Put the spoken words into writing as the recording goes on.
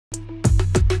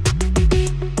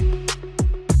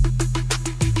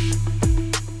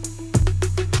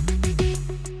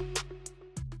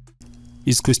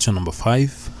Is question number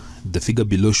 5. The figure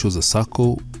below shows a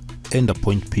circle and a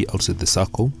point P outside the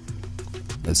circle.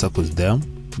 The circle is there,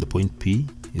 the point P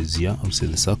is here outside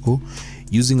the circle.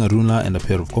 Using a ruler and a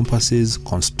pair of compasses,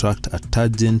 construct a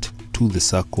tangent to the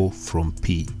circle from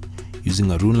P. Using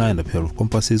a ruler and a pair of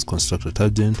compasses, construct a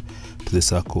tangent to the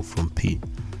circle from P.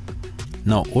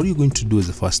 Now, what you're going to do as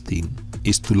the first thing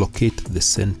is to locate the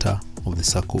center of the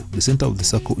circle. The center of the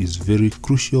circle is very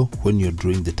crucial when you're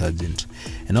drawing the tangent.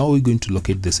 And how are we going to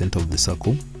locate the center of the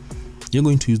circle? You're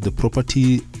going to use the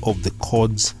property of the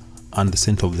chords and the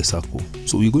center of the circle.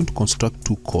 So we're going to construct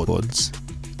two chords.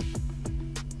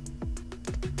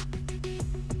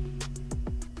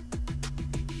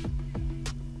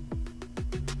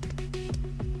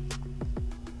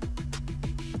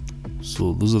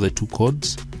 So those are the two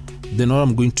chords. Then what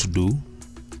I'm going to do,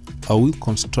 I will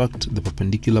construct the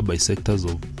perpendicular bisectors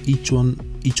of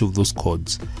each of those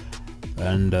chords,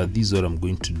 and this is what I'm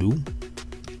going to do.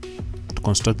 To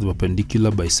construct the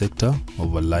perpendicular bisector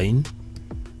of a line,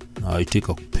 I take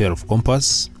a pair of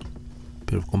compasses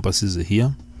are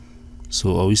here.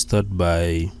 So I will start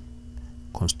by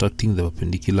constructing the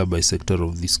perpendicular bisector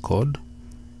of this chord.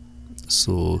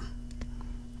 So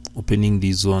opening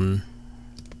this one.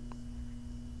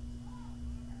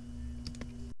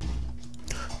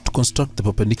 Construct the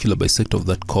perpendicular bisector of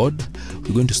that chord,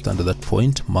 we're going to stand at that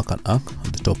point, mark an arc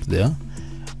at the top there,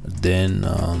 then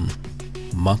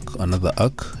mark another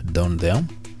arc down there,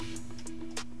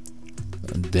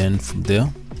 and then from there,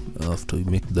 after we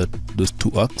make those two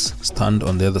arcs, stand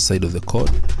on the other side of the chord,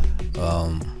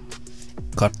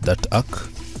 cut that arc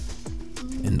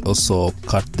and also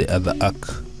cut the other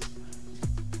arc,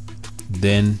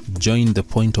 then join the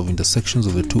point of intersections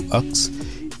of the two arcs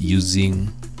using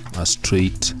a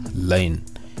straight line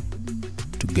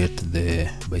to get the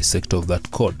bisector of that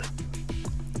chord.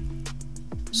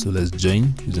 So let's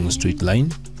join using a straight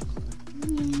line.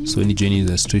 So when you join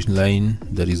using a straight line,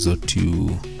 that is what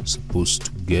you're supposed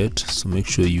to get. So make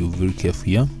sure you're very careful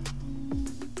here.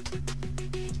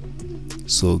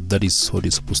 So that is what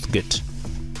you're supposed to get.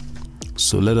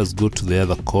 So let us go to the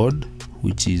other chord,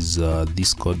 which is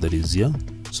this chord that is here.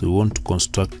 So we want to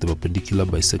construct the perpendicular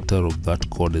bisector of that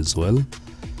chord as well.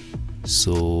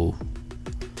 So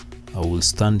I will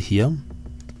stand here,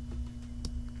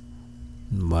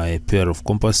 my pair of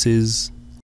compasses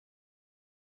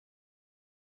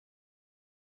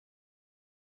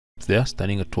there,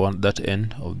 standing at that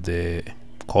end of the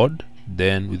chord.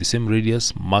 Then with the same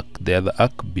radius, mark the other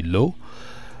arc below,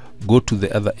 go to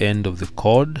the other end of the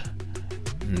chord,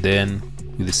 and then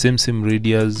with the same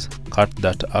radius, cut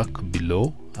that arc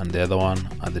below and the other one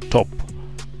at the top.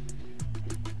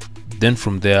 Then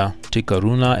from there, take a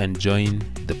ruler and join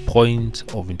the point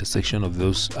of intersection of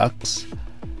those arcs.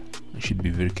 You should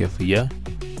be very careful here.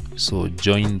 So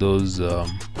join those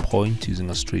points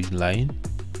using a straight line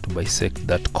to bisect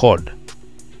that chord.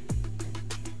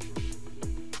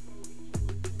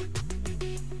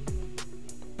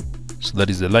 So that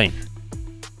is the line.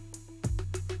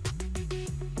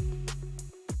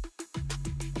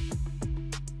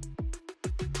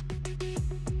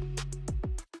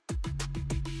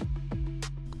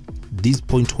 This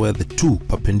point where the two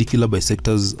perpendicular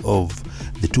bisectors of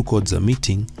the two chords are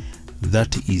meeting,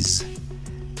 that is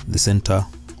the center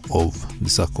of the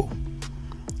circle.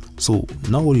 So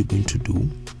now what you're going to do,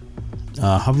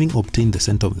 having obtained the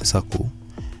center of the circle,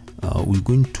 we're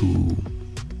going to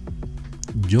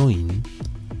join,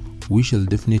 we shall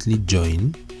definitely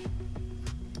join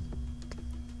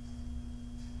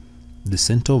the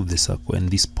center of the circle and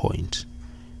this point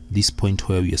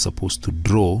where we are supposed to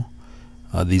draw.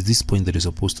 There's this point that is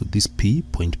opposed to this P,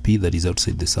 point P that is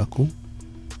outside the circle.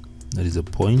 That is a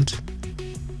point.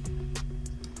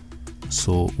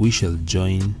 So we shall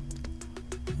join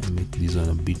and make this one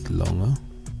a bit longer.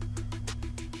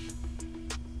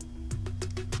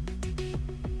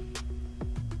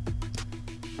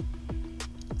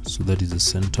 So that is the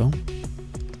center.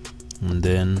 And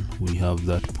then we have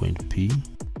that point P.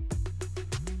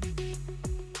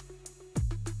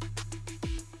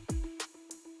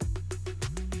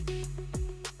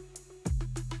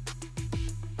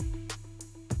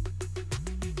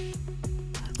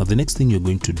 Now the next thing you're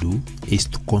going to do is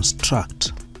to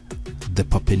construct the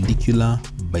perpendicular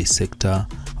bisector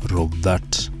of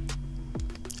that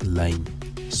line.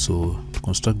 So to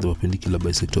construct the perpendicular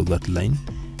bisector of that line,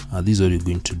 this is what you're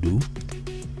going to do.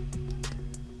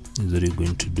 This is what you're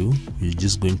going to do. You're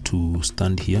just going to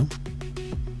stand here.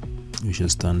 You shall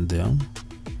stand there.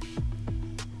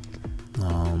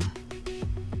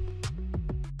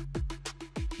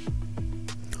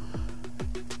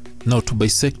 Now to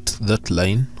bisect that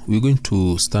line, we're going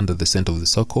to stand at the center of the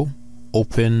circle.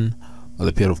 open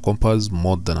the pair of compass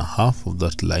more than a half of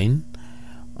that line,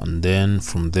 and then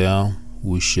from there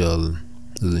we shall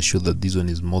ensure that this one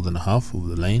is more than a half of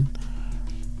the line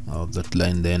of that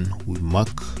line. Then we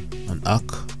mark an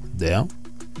arc there,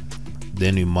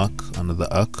 then we mark another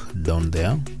arc down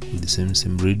there with the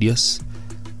same radius.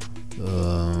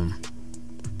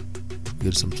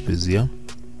 Get some space here.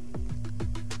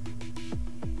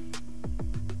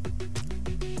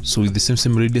 So with the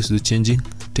same radius we're changing,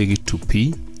 take it to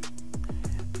P,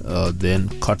 then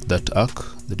cut that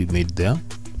arc that we made there.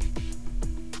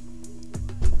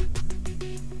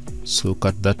 So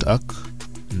cut that arc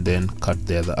and then cut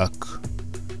the other arc.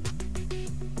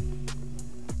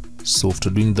 So after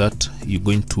doing that, you're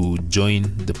going to join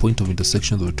the point of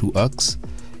intersection of the two arcs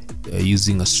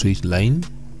using a straight line.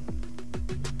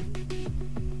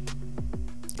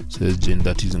 So let's join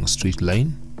that using a straight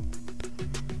line.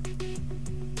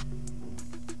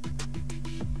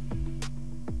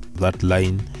 That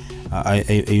line, I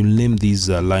will name this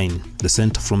line the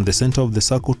center, from the center of the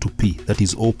circle to P, that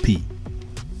is OP.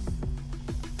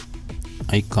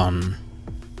 I can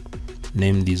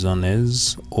name this one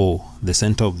as O. The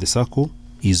center of the circle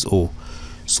is O.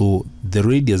 So the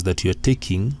radius that you are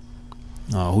taking,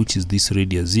 which is this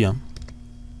radius here,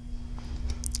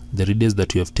 the radius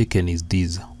that you have taken is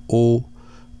this O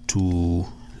to,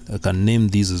 I can name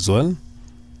this as well.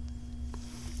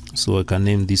 So I can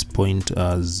name this point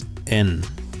as N.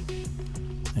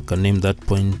 I can name that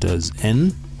point as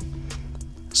N.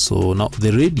 So now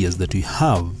the radius that we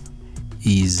have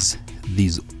is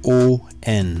this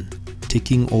ON.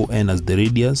 Taking ON as the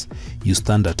radius, you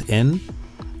stand at N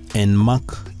and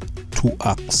mark two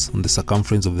arcs on the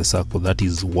circumference of the circle. That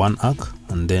is one arc,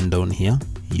 and then down here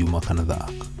you mark another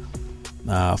arc.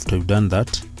 After you've done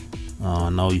that,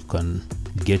 now you can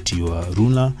get your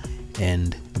ruler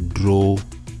and draw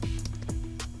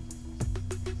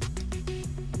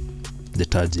the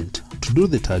tangent. To do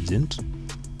the tangent,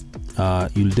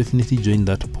 you'll definitely join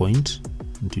that point. I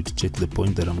want you to check the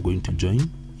point that I'm going to join.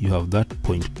 You have that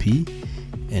point P,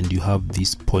 and you have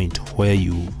this point where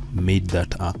you made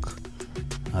that arc.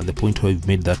 The point where you've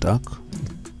made that arc.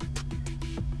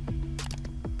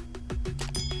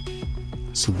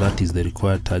 So that is the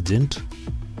required tangent.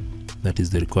 That is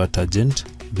the required tangent.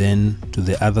 Then to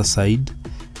the other side,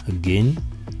 again,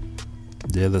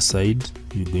 the other side,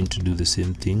 you're going to do the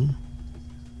same thing.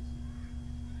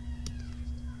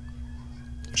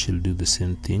 Shall do the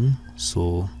same thing.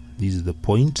 So this is the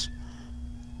point.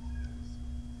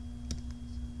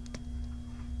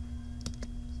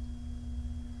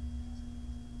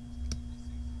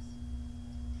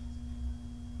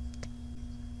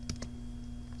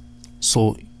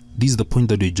 So this is the point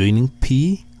that we're joining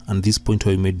P, and this point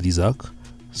where we made this arc.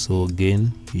 So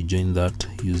again, you join that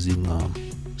using a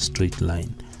straight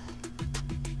line.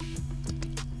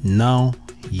 Now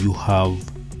you have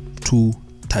two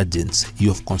tangents. You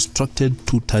have constructed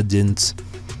two tangents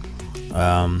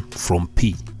from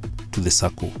P to the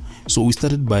circle. So we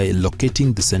started by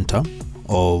locating the center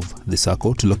of the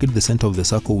circle. To locate the center of the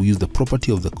circle, we use the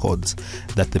property of the chords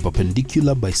that the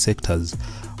perpendicular bisectors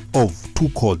of two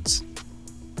chords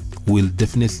will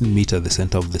definitely meet at the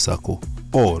center of the circle,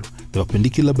 or the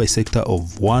perpendicular bisector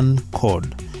of one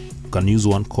chord. You can use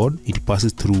one chord, it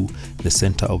passes through the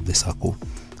center of the circle.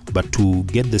 But to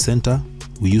get the center,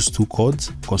 we use two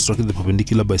chords, constructed the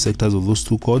perpendicular bisectors of those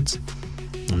two chords,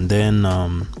 and then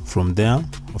from there,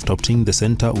 after obtaining the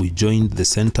center, we joined the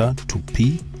center to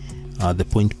P, the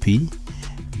point P.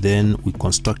 Then we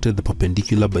constructed the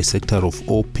perpendicular bisector of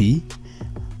OP.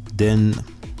 Then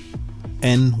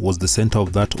N was the center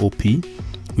of that OP.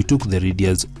 We took the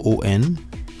radius ON,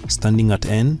 standing at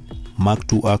N, mark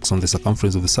two arcs on the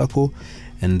circumference of the circle,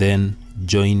 and then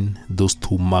join those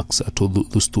two marks at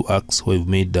those two arcs we've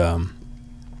made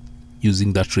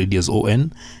using that radius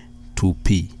ON to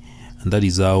P. And that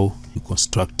is how you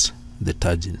construct the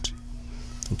tangent.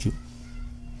 Thank you.